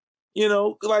 You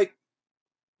know, like,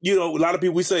 you know, a lot of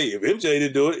people, we say, if MJ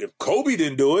didn't do it, if Kobe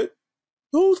didn't do it,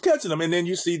 who's catching him? And then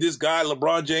you see this guy,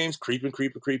 LeBron James, creeping,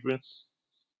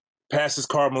 passes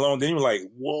Karl Malone. Then you're like,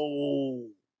 whoa,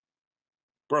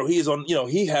 bro, he is on, you know,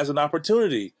 he has an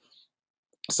opportunity.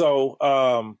 So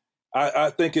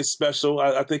I think it's special.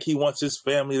 I think he wants his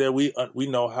family there. We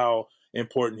know how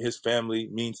important his family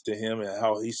means to him and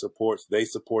how they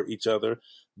support each other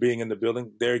being in the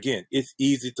building. There again, it's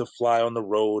easy to fly on the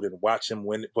road and watch him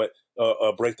win, but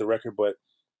break the record, but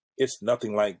it's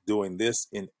nothing like doing this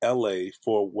in LA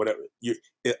for whatever.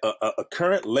 A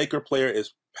current Laker player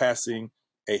is passing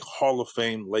a Hall of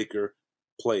Fame Laker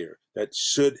player. That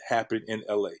should happen in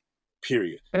LA,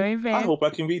 period. Very, I hope I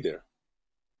can be there.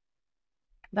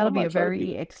 That'll be a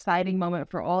very exciting moment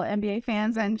for all NBA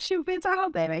fans. And shoot, Vince, I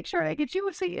hope they make sure they get you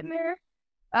a seat in there.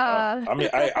 I mean,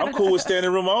 I'm cool with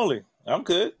standing room only. I'm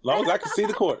good, as long as I can see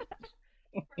the court.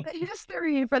 The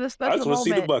history for the special I just want to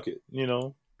moment. see the bucket, you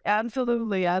know?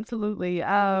 Absolutely.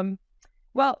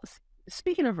 Well,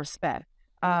 speaking of respect,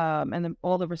 and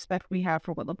all the respect we have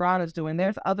for what LeBron is doing,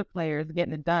 there's other players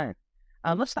getting it done.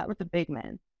 Let's start with the big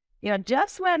men. You know,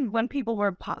 just when people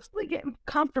were possibly getting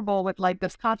comfortable with like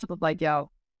this concept of like,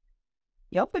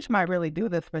 Jokic might really do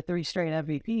this for 3 straight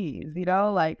MVPs, you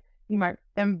know, like he might.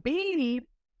 Embiid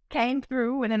came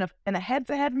through and in a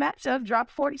head-to-head matchup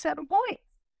dropped 47 points.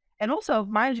 And also,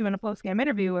 mind you, in a post-game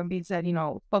interview, Embiid said, you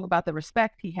know, spoke about the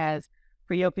respect he has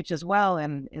for Jokic as well.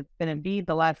 And it's been Embiid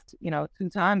the last, 2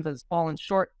 times has fallen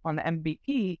short on the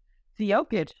MVP to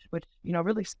Jokic, which,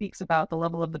 really speaks about the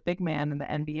level of the big man in the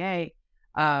NBA.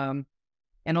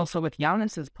 And also with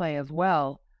Giannis's play as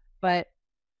well. But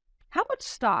how much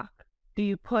stock do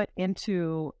you put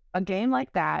into a game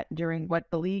like that during what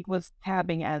the league was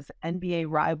tabbing as NBA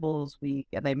Rivals Week?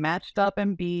 They matched up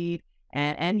Embiid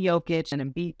and Jokic, and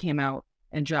Embiid came out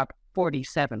and dropped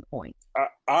 47 points.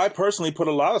 I personally put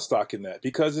a lot of stock in that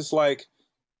because it's like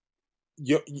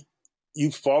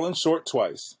you've fallen short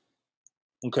twice.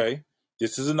 Okay,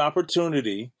 this is an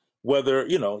opportunity, whether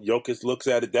Jokic looks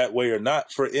at it that way or not,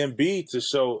 for Embiid to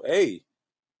show, hey,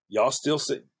 y'all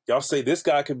say this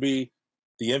guy could be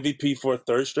the MVP for a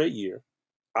 3rd straight year.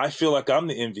 I feel like I'm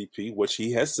the MVP, which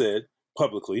he has said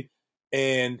publicly,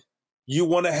 and you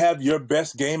want to have your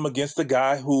best game against the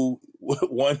guy who,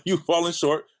 one, you've fallen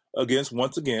short against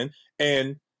once again,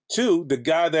 and 2, the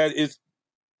guy that is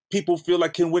people feel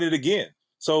like can win it again.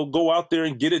 So go out there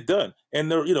and get it done.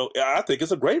 And I think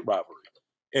it's a great rivalry.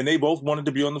 And they both wanted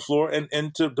to be on the floor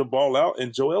and to ball out.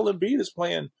 And Joel Embiid is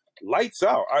playing lights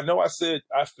out. I know I said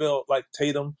I felt like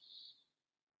Tatum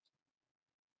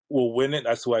will win it.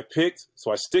 That's who I picked.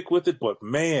 So I stick with it. But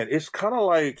man, it's kind of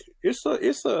like it's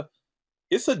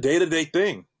a day-to-day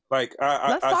thing. Like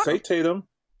I say Tatum.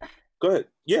 Go ahead.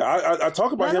 Yeah, I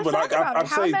talk about him, but I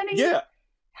say yeah.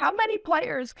 How many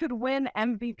players could win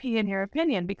MVP in your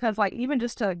opinion? Because like even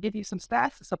just to give you some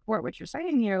stats to support what you're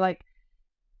saying here, like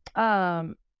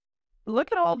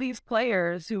look at all these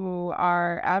players who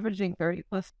are averaging 30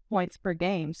 plus points per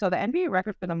game. So the NBA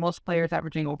record for the most players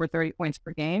averaging over 30 points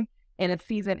per game in a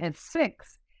season is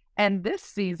 6. And this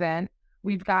season,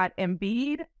 we've got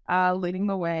Embiid leading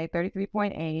the way,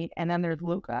 33.8. And then there's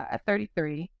Luka at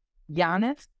 33.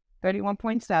 Giannis,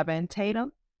 31.7.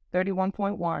 Tatum,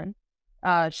 31.1.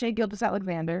 Shai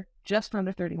Gilgeous-Alexander, just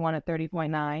under 31 at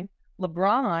 30.9.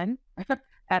 LeBron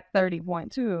at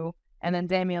 30.2. And then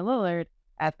Damian Lillard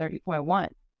at 30.1.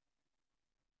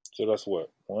 So that's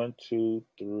what? 1, 2,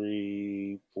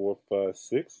 3, 4, 5,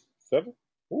 6, 7?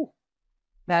 Ooh.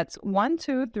 That's 1,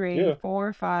 2, 3,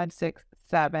 4, 5, 6,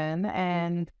 7.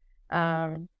 And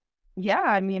I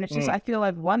mean, it's just I feel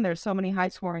like there's so many high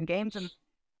scoring games, and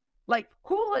like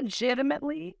who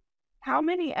legitimately, how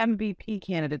many MVP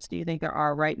candidates do you think there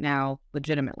are right now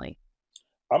legitimately?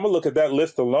 I'm gonna look at that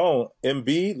list alone.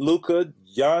 Embiid, Luka,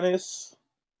 Giannis,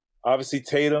 obviously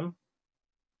Tatum,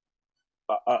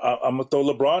 I'm gonna throw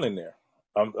LeBron in there.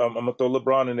 I'm gonna throw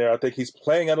LeBron in there. I think he's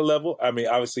playing at a level. I mean,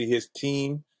 obviously his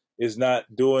team is not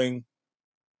doing,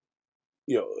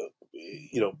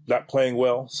 not playing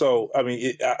well. So I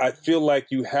mean, I feel like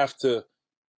you have to.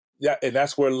 Yeah, and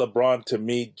that's where LeBron to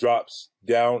me drops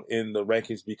down in the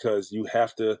rankings because you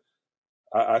have to.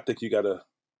 I think you got to,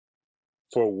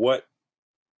 for what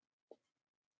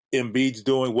Embiid's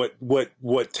doing,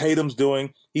 what Tatum's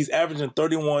doing. He's averaging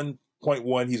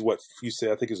 31.1. He's what you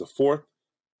say. I think he's a fourth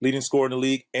leading scorer in the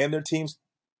league, and their team's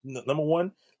number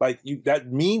one. Like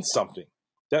that means something.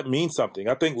 That means something.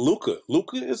 I think Luka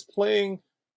is playing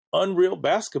unreal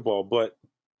basketball, but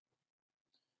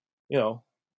you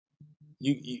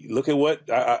look at what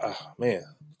man,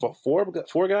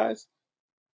 four guys: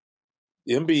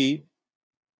 Embiid,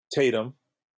 Tatum,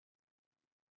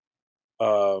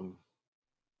 Jokic,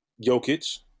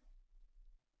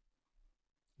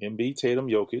 Embiid, Tatum,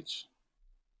 Jokic.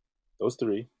 Those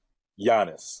three.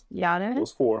 Giannis.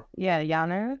 Those four. Yeah,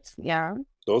 Giannis. Yeah.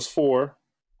 Those four.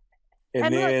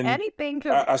 And then look, anything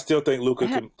could, I still think Luka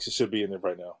should be in there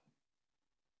right now.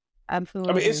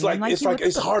 Absolutely. I mean,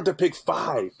 it's hard to pick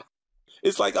five.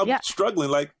 It's like I'm struggling.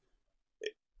 Like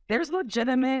there's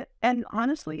legitimate and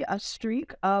honestly a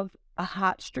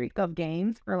hot streak of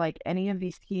games for like any of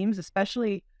these teams,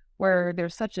 especially where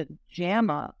there's such a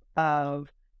jamma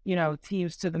of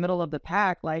teams to the middle of the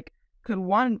pack. Like, could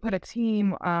one put a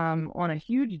team on a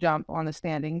huge jump on the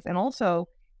standings and also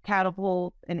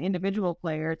catapult an individual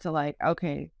player to like,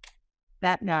 okay,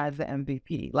 that guy's the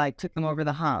MVP, like took them over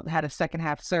the hump, had a second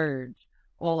half surge,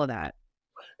 all of that.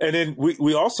 And then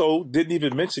we also didn't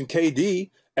even mention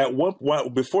KD at one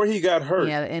point before he got hurt.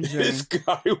 Yeah, the injury. This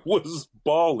guy was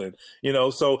balling,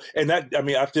 so, and that, I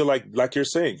mean, I feel like you're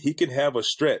saying, he can have a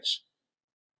stretch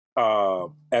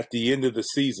at the end of the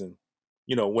season,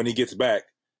 when he gets back,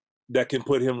 that can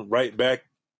put him right back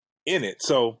in it.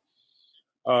 So,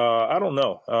 I don't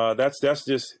know. That's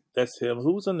him.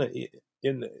 Who's I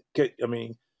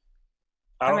mean,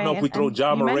 I don't know if we throw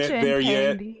Ja Morant there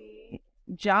yet.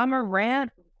 Ja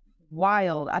Morant,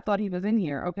 wild. I thought he was in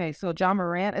here. Okay, so Ja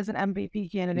Morant is an MVP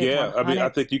candidate. Yeah, I mean, I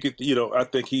think you could, I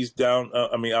think he's down.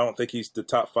 I mean, I don't think he's the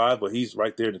top 5, but he's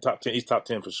right there in the top 10. He's top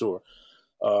 10 for sure.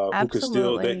 Who could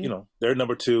still, they're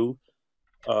number 2.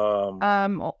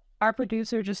 Our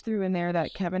producer just threw in there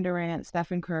that Kevin Durant,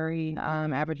 Stephen Curry,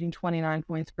 averaging 29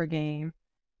 points per game.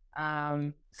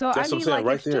 So that's what I'm saying,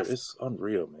 right there. It's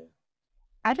unreal, man.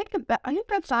 I think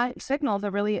that signals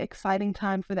a really exciting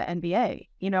time for the NBA.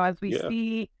 As we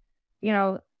see,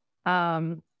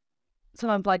 some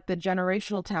of like the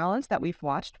generational talents that we've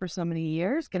watched for so many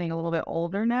years getting a little bit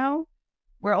older now.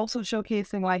 We're also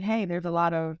showcasing like, hey, there's a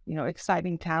lot of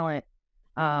exciting talent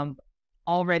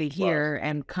already here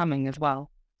and coming as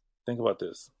well. Think about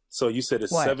this. So you said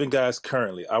it's 7 guys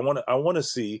currently. I want to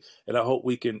see, and I hope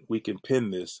we can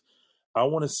pin this. I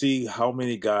want to see how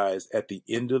many guys at the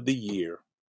end of the year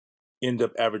end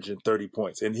up averaging 30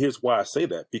 points. And here's why I say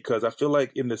that, because I feel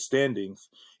like in the standings,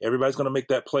 everybody's going to make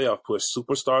that playoff push.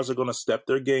 Superstars are going to step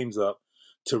their games up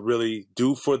to really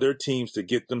do for their teams to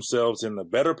get themselves in a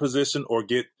better position or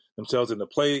get themselves in the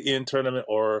play-in tournament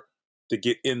or to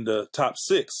get in the top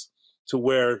 6, to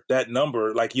where that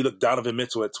number, like you look Donovan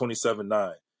Mitchell at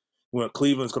 27-9, when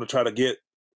Cleveland's going to try to get,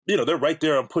 they're right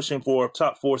there and pushing for a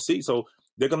top 4 seed. So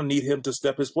they're going to need him to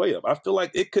step his play up. I feel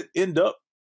like it could end up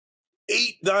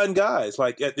 8-9 guys.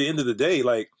 Like at the end of the day,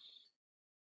 like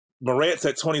Morant's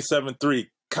at 27-3,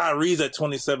 Kyrie's at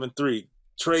 27-3,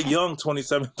 Trae Young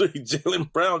 27-3,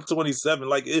 Jaylen Brown 27.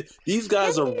 Like these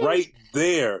guys are right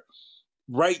there.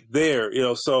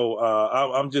 So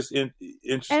I'm just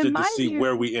interested to see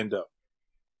where we end up.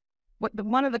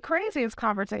 One of the craziest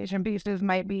conversation pieces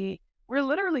might be, we're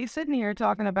literally sitting here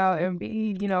talking about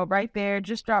Embiid, right there,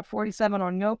 just dropped 47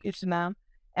 on Jokic now,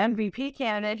 MVP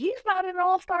candidate. He's not an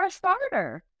all-star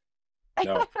starter.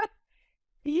 No.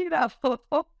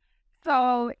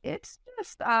 So it's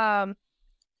just,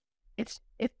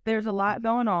 there's a lot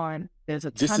going on. There's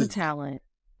a ton of talent.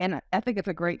 And I think it's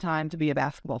a great time to be a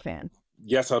basketball fan.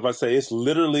 Yes, I was about to say,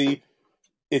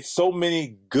 it's so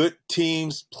many good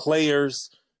teams, players.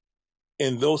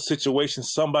 In those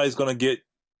situations, somebody's going to get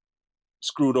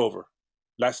screwed over.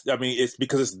 It's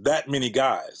because it's that many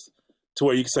guys to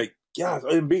where you can say, yeah,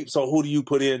 Embiid. So who do you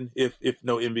put in if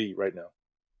no Embiid right now?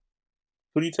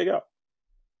 Who do you take out?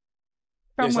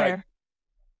 From where?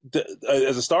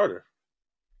 As a starter.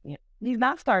 Yeah. He's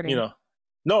not starting.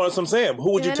 No, that's what I'm saying.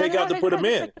 Who would you take out to put him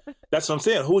in? That's what I'm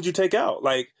saying. Who would you take out?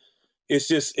 Like, it's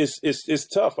just, it's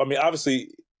tough. I mean, obviously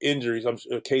injuries. I'm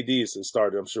sure KD is a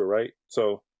starter, I'm sure, right?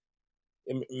 So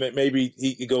maybe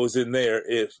he goes in there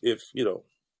if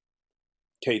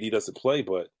KD doesn't play,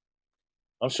 but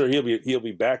I'm sure he'll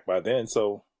be back by then.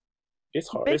 So it's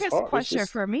hard. Biggest it's hard. question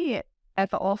for me at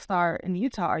the All-Star in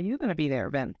Utah, are you going to be there,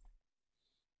 Ben?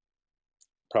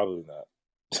 Probably not.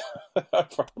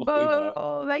 Probably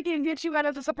not. They can get you out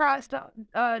as a surprise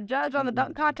judge on the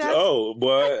dunk contest. Oh,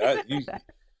 boy.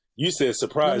 You said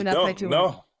surprise dunk.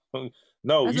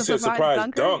 No, you said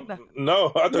surprise dunk. No,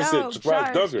 I thought you said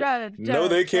surprise dunker. No,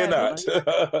 they cannot.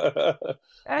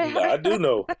 I do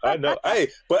know. I know. Hey,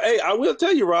 I will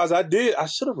tell you, Roz, I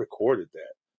should have recorded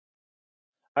that.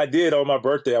 I did on my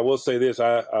birthday. I will say this.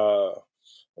 I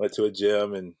went to a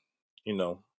gym and,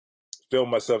 filmed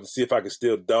myself to see if I could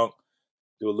still dunk,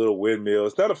 do a little windmill.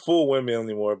 It's not a full windmill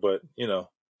anymore, but,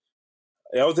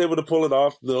 I was able to pull it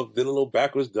off, did a little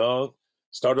backwards dunk,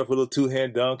 started off with a little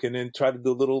two-hand dunk, and then tried to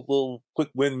do a little quick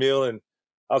windmill. And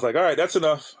I was like, all right, that's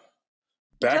enough.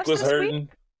 Back was hurting.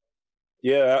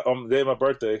 Yeah, day of my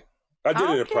birthday. I did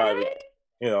it in private.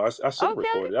 I should have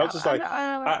recorded it. I was just like,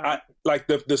 I like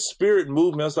the spirit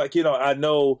movement. I was like, I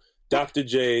know Dr.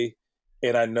 J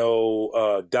and I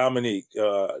know Dominique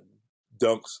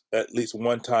dunks at least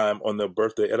one time on their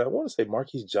birthday. And I want to say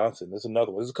Marquise Johnson. There's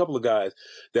another one. There's a couple of guys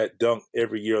that dunk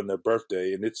every year on their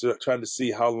birthday. And it's trying to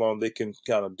see how long they can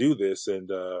kind of do this. And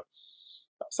I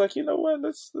was like, you know what?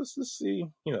 Let's see.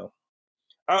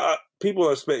 People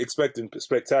are expecting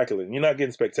spectacular. And you're not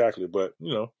getting spectacular, but,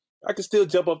 I can still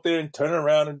jump up there and turn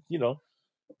around and, do a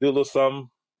little something.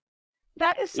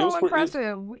 That is so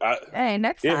impressive. Hey,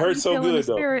 next time it hurts so good,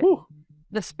 though.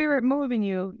 The spirit moving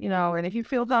you, and if you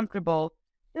feel comfortable,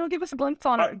 give us a glimpse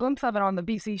of it on the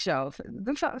BC show.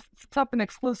 Something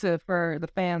exclusive for the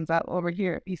fans out over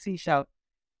here at BC show.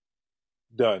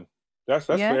 Done. That's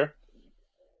fair.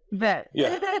 Bet.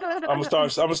 Yeah. I'm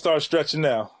gonna start stretching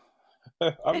now.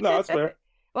 No, that's fair.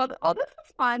 Well, all this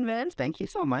is fine, Vince. Thank you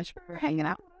so much for hanging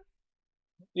out.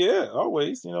 Yeah,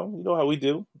 always. You know how we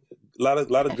do. A lot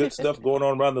of good stuff going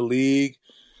on around the league.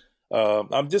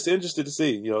 I'm just interested to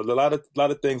see, a lot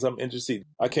of things I'm interested.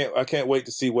 I can't wait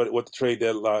to see what the trade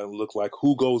deadline look like.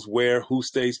 Who goes where? Who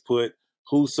stays put?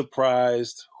 Who's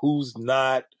surprised? Who's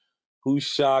not? Who's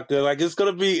shocked? It's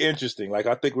gonna be interesting.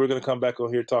 I think we're gonna come back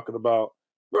on here talking about,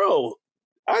 bro,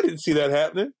 I didn't see that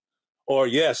happening, or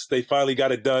yes, they finally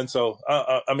got it done. So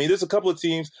there's a couple of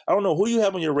teams. I don't know who you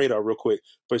have on your radar, real quick,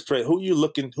 for trade. Who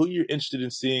you're interested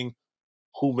in seeing?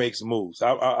 Who makes moves?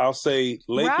 I'll say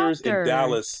Lakers and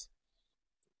Dallas.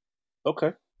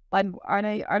 Okay. Are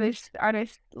they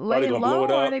laying low,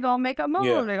 or are they gonna make a move?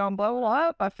 Yeah. Are they gonna blow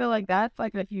up? I feel like that's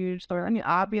a huge story.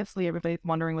 Obviously everybody's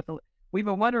wondering we've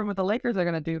been wondering what the Lakers are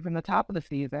gonna do from the top of the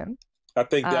season. I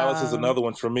think Dallas is another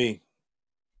one for me.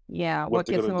 Yeah, what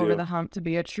gets them over the hump to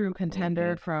be a true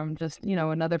contender from just,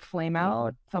 another flame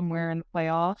out somewhere in the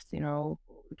playoffs?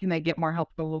 Can they get more help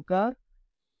for Luka?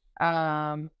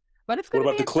 But it's going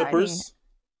to be exciting. What about the Clippers?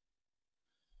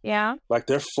 Yeah.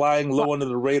 They're flying low under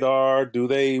the radar. Do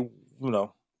they,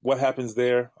 what happens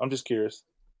there? I'm just curious.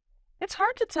 It's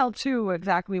hard to tell, too,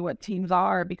 exactly what teams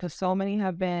are because so many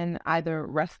have been either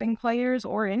resting players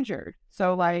or injured.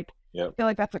 So, I feel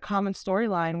like that's a common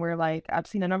storyline where, I've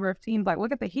seen a number of teams,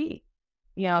 look at the Heat.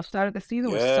 Started the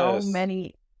season with so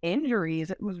many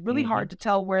injuries. It was really hard to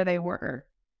tell where they were,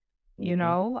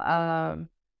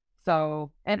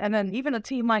 So, and then even a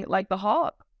team like the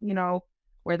Hawks,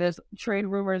 where there's trade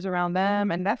rumors around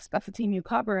them, and that's a team you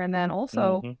cover. And then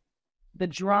also the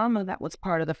drama that was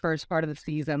part of the first part of the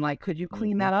season, could you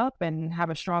clean that up and have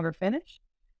a stronger finish?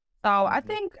 So I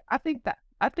think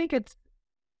it's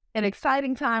an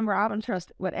exciting time where I don't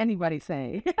trust what anybody's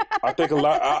saying. I think a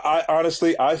lot. I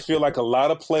honestly, I feel like a lot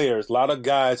of players, a lot of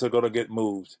guys are going to get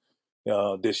moved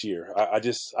this year. I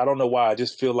don't know why. I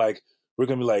just feel like we're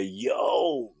going to be like,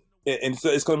 yo. And so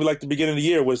it's going to be like the beginning of the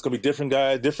year where it's going to be different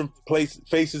guys, different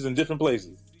faces in different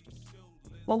places.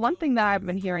 Well, one thing that I've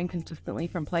been hearing consistently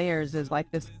from players is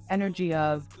this energy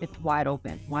of it's wide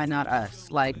open. Why not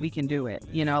us? We can do it,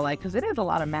 because it is a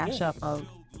lot of mashup of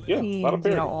teams,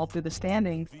 all through the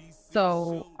standings.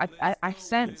 So I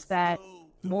sense that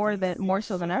more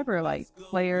so than ever,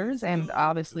 players and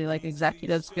obviously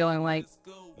executives feeling like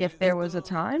if there was a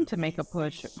time to make a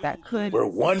push that could, we're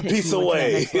one piece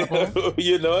away. They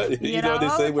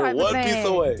say we're one piece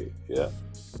away. Yeah.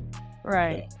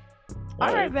 Right. Yeah.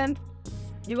 All right, Ben.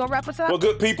 You gonna wrap us up? Well,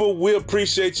 good people, we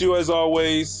appreciate you as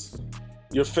always.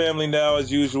 Your family now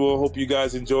as usual. Hope you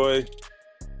guys enjoy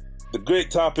the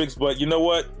great topics, but you know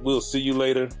what? We'll see you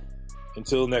later.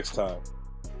 Until next time.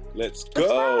 Let's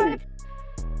go.